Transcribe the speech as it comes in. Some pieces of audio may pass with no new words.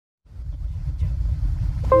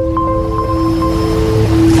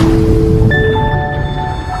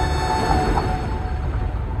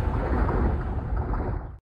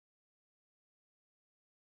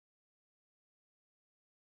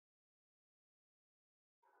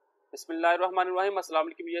बिस्मिल्लाहिर्रहमानिर्रहीम। अस्सलाम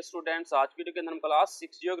वालेकुम ये स्टूडेंट्स, आज की वीडियो के अंदर हम class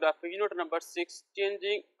 6 geography unit number 6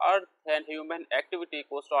 changing earth and human activity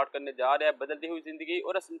को स्टार्ट करने जा रहे हैं। बदलती हुई जिंदगी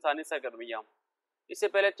और इंसानी सरगर्मियाँ। इससे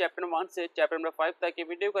पहले चैप्टर 1 से चैप्टर नंबर 5 तक की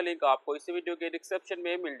वीडियो का लिंक आपको इसी वीडियो के डिस्क्रिप्शन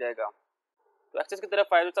में मिल जाएगा। तो एक्सेस की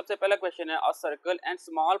तरफ आए तो सबसे पहला क्वेश्चन है, a circle and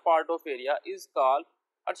small part of area is called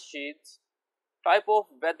earth type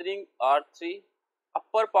of weathering earth 3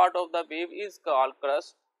 upper part of the wave is called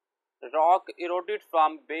crust. Rock eroded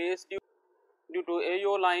from base due to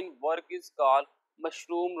aeoline work is called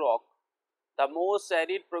mushroom rock. The most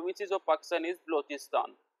arid provinces of Pakistan is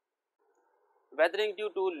Balochistan. Weathering due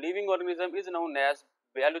to living organism is known as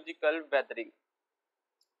biological weathering.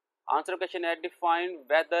 Answer question है, define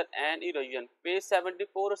weather and erosion. Page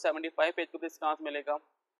 74 और 75 page को इसका answer मिलेगा।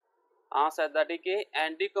 Answer the decay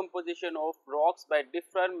and decomposition of rocks by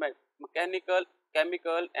different mechanical,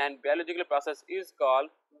 chemical and biological process is called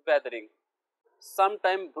weathering.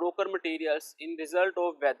 Sometimes broken materials in result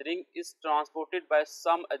of weathering is transported by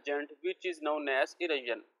some agent which is known as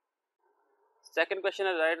erosion. Second question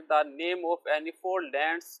is, write the name of any four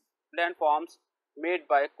landforms made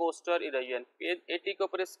by coastal erosion. Page 80 के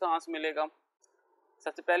ऊपर इसका answer मिलेगा।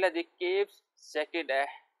 सबसे पहले है caves, second है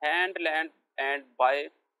hand land and by,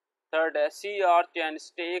 third है sea arch and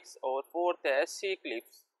stakes और फोर्थ है sea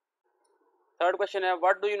cliffs. थर्ड क्वेश्चन है,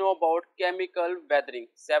 what do you know about chemical weathering.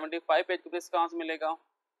 75 page को इसका आंसर मिलेगा।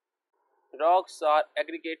 Rocks are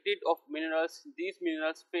aggregated of minerals, these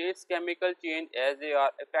minerals face chemical change as they are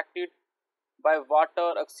affected by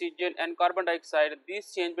water, oxygen and carbon dioxide.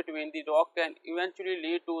 This change between the rock can eventually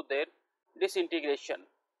lead to their disintegration.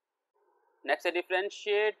 Next है,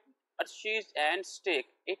 differentiate अर्शीज and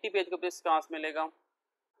stake. 80 page को इसका answer मिलेगा।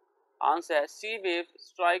 Answer है, सी waves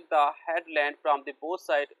strike the headland from the both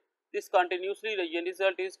side. This continuously region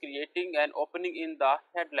result is creating an opening in the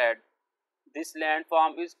headland. This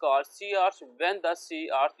landform is called sea arch. When the sea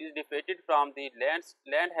arch is deflected from the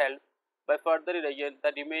land held by further erosion,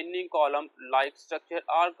 the remaining column-like structure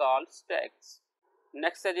are called stacks.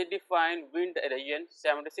 Next है, define wind erosion.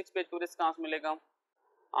 76 page पर इसका answer मिलेगा।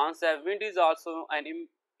 Answer, wind is also an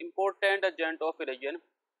important agent of erosion.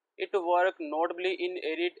 It works notably in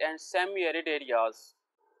arid and semi-arid areas.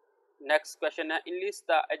 Next question है,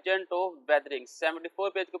 enlist the agent of weathering. 74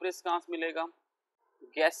 page के ऊपर इसका answer मिलेगा।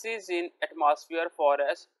 Gases in atmosphere,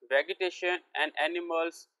 forest, vegetation and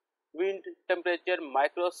animals, wind, temperature,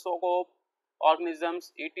 microscope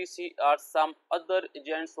organisms etc are some other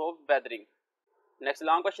agents of weathering. Next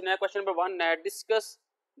long question है, question number 1 है, discuss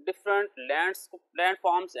different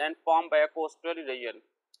landforms and form by coastal region.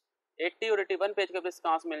 80 और 81 page के ऊपर इसका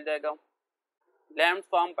answer मिल जाएगा।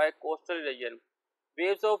 Landform bye coastal region.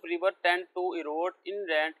 Waves of river tend to erode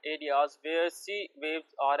inland areas where sea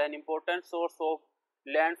waves are an important source of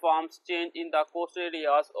landforms change in the coastal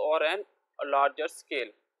areas or on a larger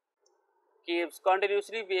scale. Caves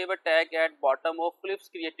continuously wave attack at bottom of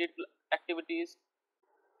cliffs created cavities.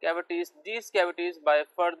 These cavities by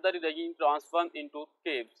further erosion transform into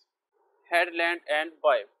caves, headland and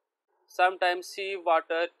bay. Sometimes sea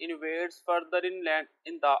water invades further inland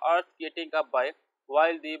in the earth creating a bay,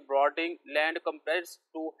 while the broadening land compressed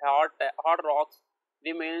to hard rocks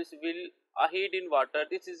remains will ahead in water.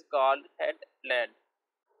 This is called headland.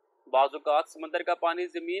 बाज़-औक़ात समंदर का पानी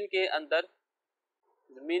ज़मीन के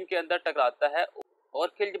अंदर टकराता है और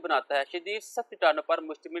खिल्ज बनाता है। शदीद सख्त चट्टानों पर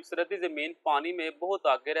मुश्तमिल सरहदी ज़मीन पानी में बहुत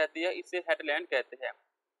आगे रहती है, इसे हेडलैंड कहते हैं।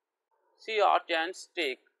 सी आर्च एंड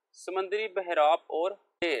स्टेक, समंदरी बहराब और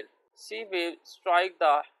ढेर. सी wave strike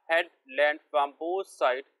the headland from both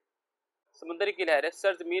side. समुद्र की लहरें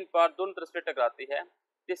सरजमीन पर दोनों तरफ से टकराती है.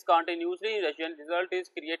 This continuously erosion result is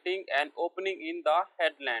creating an opening in the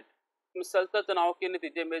headland. मुसलसल तनाव के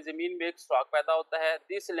नतीजे में ज़मीन में एक स्ट्रोक पैदा होता है.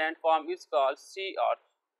 This land form is called C arch.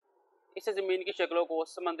 इस ज़मीन की शक्लों को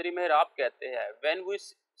समंदरी महराब कहते हैं. When we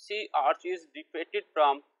C arch is defeated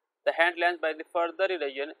from the headland by the further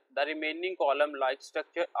erosion, the remaining column like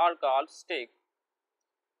structure are called stake.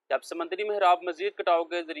 जब समंदरी महराब मजीद कटाव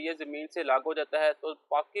के जरिए जमीन से अलग हो जाता है तो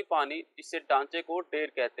बाकी पानी इस ढांचे को ढेर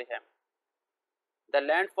कहते हैं. The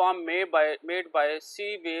landform made by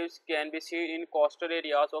C waves can be seen in coastal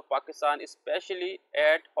areas of Pakistan, specially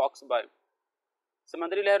eight hawks bye.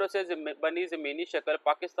 समंदरी लहरों से बनी ज़मीनी शक्ल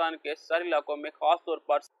पाकिस्तान के सारे इलाकों में खास तौर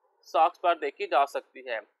पर साक्स पर देखी जा सकती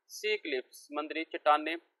है. सी क्लिफ्स, समंदरी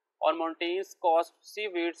चट्टानें और mountains coast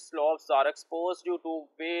seaweed slopes are exposed due to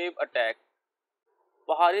wave attack.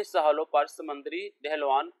 पहाड़ी सहालों पर समंदरी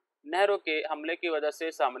ढलान नहरों के हमले की वजह से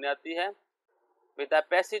सामने आती है. With the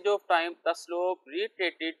passage of time the slope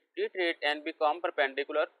retreat and become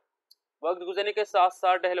perpendicular. वक्त गुजरने के साथ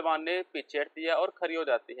साथ ढलवानें पीछे हटती है और खड़ी हो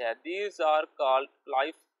जाती है. These are called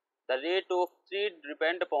क्लाइफ्स. The rate of three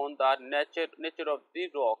depend upon the nature of the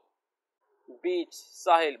rock. Beach,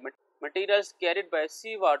 Sahil. Materials carried by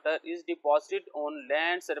seawater is deposited on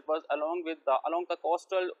land surface along the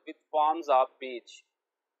coastal with forms of beach.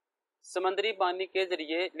 समंदरी पानी के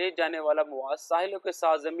जरिए ले जाने वाला मवाद साहिलों के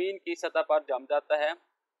साथ जमीन की सतह पर जम जाता है.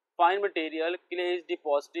 Fine material clay is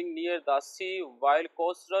depositing near the sea while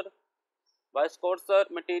coarser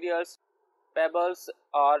materials pebbles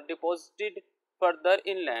are deposited further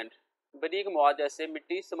inland. बारीक मवाद जैसे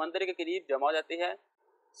मिट्टी समंदर के करीब जमा हो जाती है.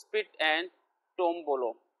 Spit and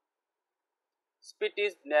टोम्बोलो. Spit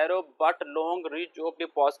is narrow but long ridge of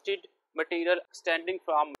deposited material extending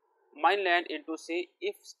from mainland into sea.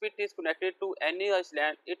 If spit is connected to any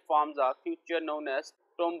island, it forms a feature known as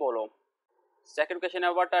tombolo. Second question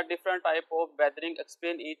है what are different type of weathering?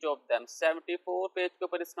 Explain each of them. 74 page के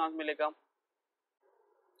ऊपर इसका answer मिलेगा.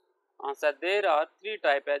 Answer there are three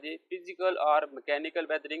type है जी. Physical or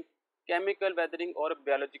mechanical weathering, chemical weathering और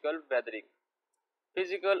biological weathering.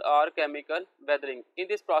 Physical or chemical weathering. In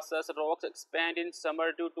this process, rocks expand in summer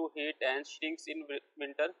due to heat and shrinks in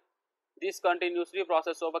winter. This continuous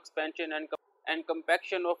process of expansion and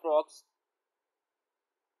compaction of rocks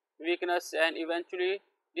weakness and eventually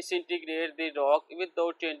disintegrate the rock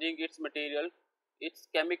without changing its material, its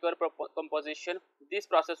chemical composition. This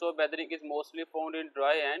process of weathering is mostly found in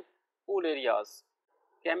dry and cool areas.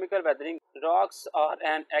 Chemical weathering. Rocks are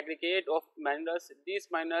an aggregate of minerals. These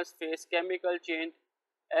minerals face chemical change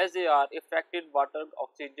as they are affected water,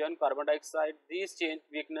 oxygen, carbon dioxide. These change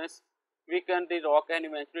weaken the rock and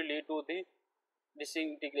eventually lead to the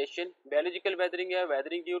disintegration. Biological weathering है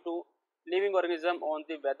weathering due to living organism on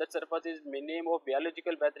the weathered surface is the name of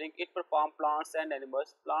biological weathering. It performs plants and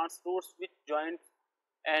animals, plants, roots which joints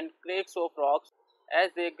and cracks of rocks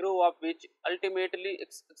as they grow up, which ultimately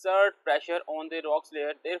exert pressure on the rocks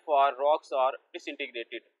layer. Therefore, rocks are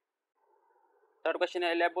disintegrated. Third question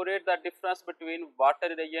है elaborate the difference between water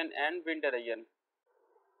erosion and wind erosion.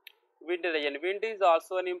 Wind erosion. Wind is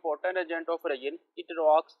also an important agent of erosion. It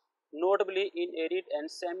rocks notably in arid and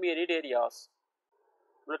semi-arid areas.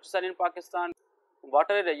 Balochistan in Pakistan.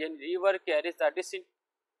 Water erosion. River carries the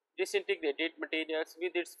disintegrated materials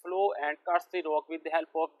with its flow and cuts the rock with the help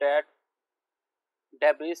of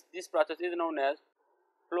debris. This process is known as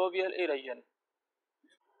fluvial erosion.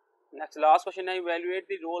 Next last question है evaluate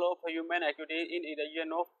the role of human activity in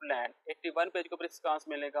erosion of land. 81 page के ऊपर इसका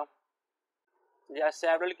answer मिलेगा. There are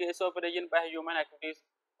several cases of erosion by human activities.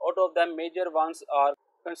 Out of them major ones are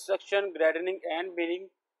construction, gardening and mining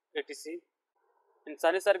etc.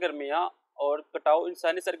 इंसानी सरगर्मियाँ और कटाव.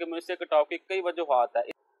 इंसानी सरगर्मियों से कटाव की कई वजूहात है.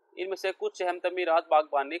 इनमें से कुछ अहम तमीरात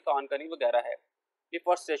बागबानी, कानकनी वगैरह है.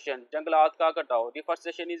 Deforestation, जंगलात का कटाव.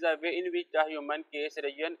 Deforestation is a way in which the human cause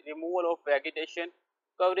erosion, removal of vegetation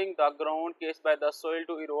covering the ground caused by the soil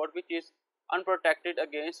to erode which is unprotected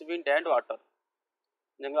against wind and water.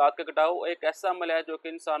 जंगलात का कटाव एक ऐसा अमल है जो कि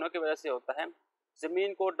इंसानों की वजह से होता है.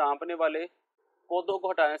 जमीन को ढांपने वाले पौधों को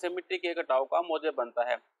हटाने से मिट्टी के कटाव का मौजब बनता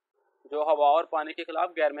है जो हवा और पानी के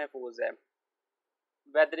खिलाफ गैर महफूज है.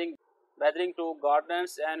 Weathering to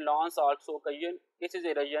gardens and lawns also cases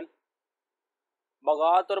erosion.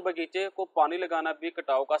 बागात और बगीचे को पानी लगाना भी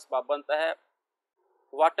कटाव का सबब बनता है.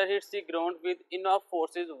 Water hits the ground with enough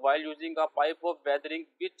forces while using a pipe of weathering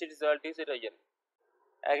which result is erosion.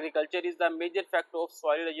 Agriculture is the major factor of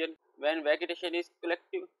soil erosion. When vegetation is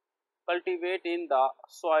cultivated in the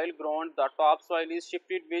soil ground, the topsoil is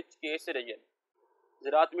shifted which causes erosion.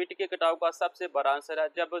 ज़राअत मिट्टी के कटाव का सबसे बड़ा अंसर है.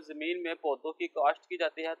 जब ज़मीन में पौधों की काश्त की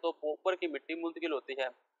जाती है तो ऊपर की मिट्टी मुंतकिल होती है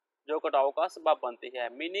जो कटाव का सबब बनती है.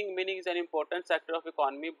 Mining is an important sector of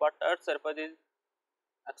economy but earth's surface is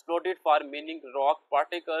exploded for mining. Rock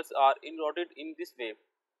particles are eroded in this way.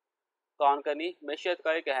 कानकनी मैशियत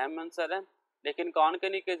का एक अहम अंसर है लेकिन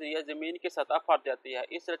कानकनी के जरिए ज़मीन की सतह फट जाती है.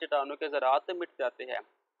 इस तरह चट्टानों के ज़राअत मिट जाते हैं.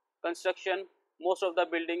 Construction, most of the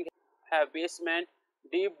building have basement.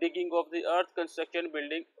 Deep digging of the earth, construction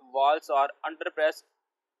building walls are underpressed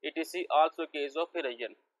etc. also case of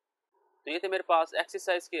erosion. तो ये थे मेरे पास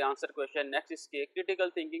एक्सरसाइज के आंसर क्वेश्चन. नेक्स्ट इसके क्रिटिकल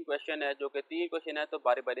थिंकिंग क्वेश्चन है जो कि 3 क्वेश्चन है तो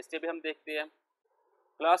बारी बारी से भी हम देखते हैं.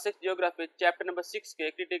 क्लास 6 जियोग्राफी चैप्टर नंबर 6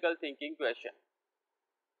 के क्रिटिकल थिंकिंग क्वेश्चन.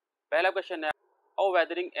 पहला क्वेश्चन है how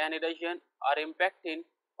weathering and erosion are impact in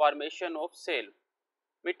formation of cell.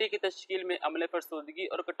 मिट्टी की तश्कील में अमले फरसुदगी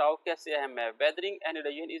और कटाव कैसे अहम है. Weathering and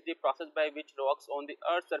erosion is the process by which rocks on the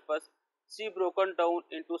earth surface C broken down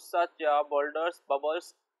into such boulders,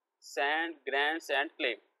 bubbles, sand, grains and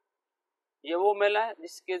clay. ये वो अमल है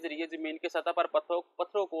जिसके जरिए जमीन के सतह पर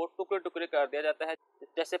पत्थरों को टुकड़े टुकड़े कर दिया जाता है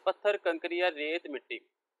जैसे पत्थर, कंकरी या रेत, मिट्टी.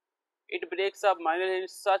 It breaks up mineral in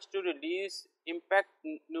such to reduce impact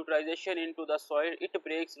neutralization into the soil. It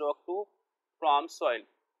breaks rock to form soil.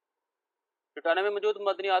 चट्टानों में मौजूद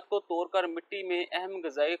मदनियात को तोड़कर मिट्टी में अहम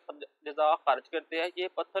गजाई अज़ा खारिज करते हैं। ये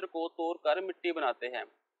पत्थर को तोड़कर मिट्टी बनाते हैं।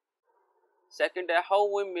 सेकंड है how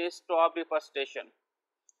we may stop deforestation.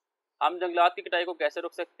 हम जंगलात की कटाई को कैसे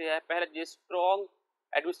रोक सकते हैं। पहले G strong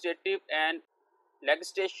administrative and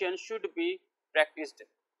legislation should be practised.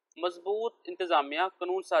 मजबूत इंतजामिया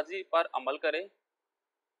कानून साजी पर अमल करे।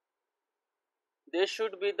 There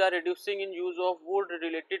should be the reducing in use of would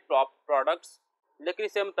related products. लकड़ी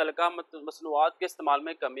से मुतल्लिका मसनूआत के इस्तेमाल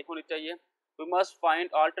में कमी होनी चाहिए। We must find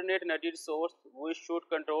alternate energy resource. We should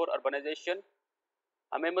control urbanisation.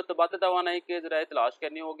 हमें मुतबादल तवानाई के ज़राए तलाश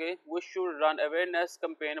करने होंगे। We should run awareness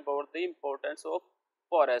campaign about the importance of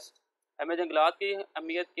forest. हमें जंगलात की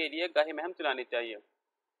अहमियत के लिए गाही मुहिम चलानी चाहिए।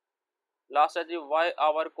 लास्ट है जी why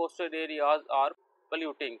our coastal areas are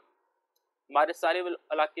polluting. हमारे सारे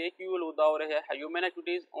इलाके क्यों आलूदा हो रहे हैं। Human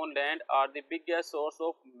activities on land are the biggest source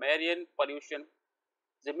of marine pollution.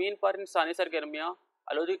 ज़मीन पर इंसानी सरगर्मियाँ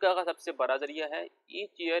आलूदगी का सबसे बड़ा जरिया है।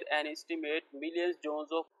 Each year an estimate millions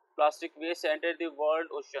zones of plastic waste enter the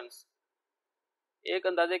world oceans. एक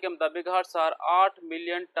अंदाजे के मुताबिक हर साल 8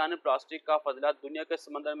 मिलियन टन प्लास्टिक का फजला दुनिया के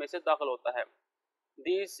समंदर में से दाखिल होता है।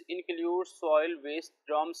 These include soil waste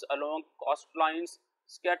dumps along coastlines,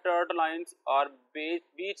 scattered lines or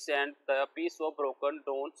beach sand, the piece of broken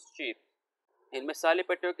down sheet। इनमें साली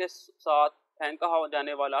पट्टियों के साथ फेंका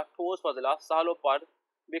जाने वाला ठोस फजला, सालों पर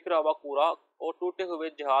बिखरा हुआ कूड़ा और टूटे हुए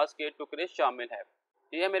जहाज के टुकड़े शामिल है।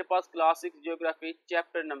 ये है मेरे पास क्लास 6 जियोग्राफी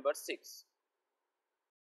चैप्टर नंबर 6।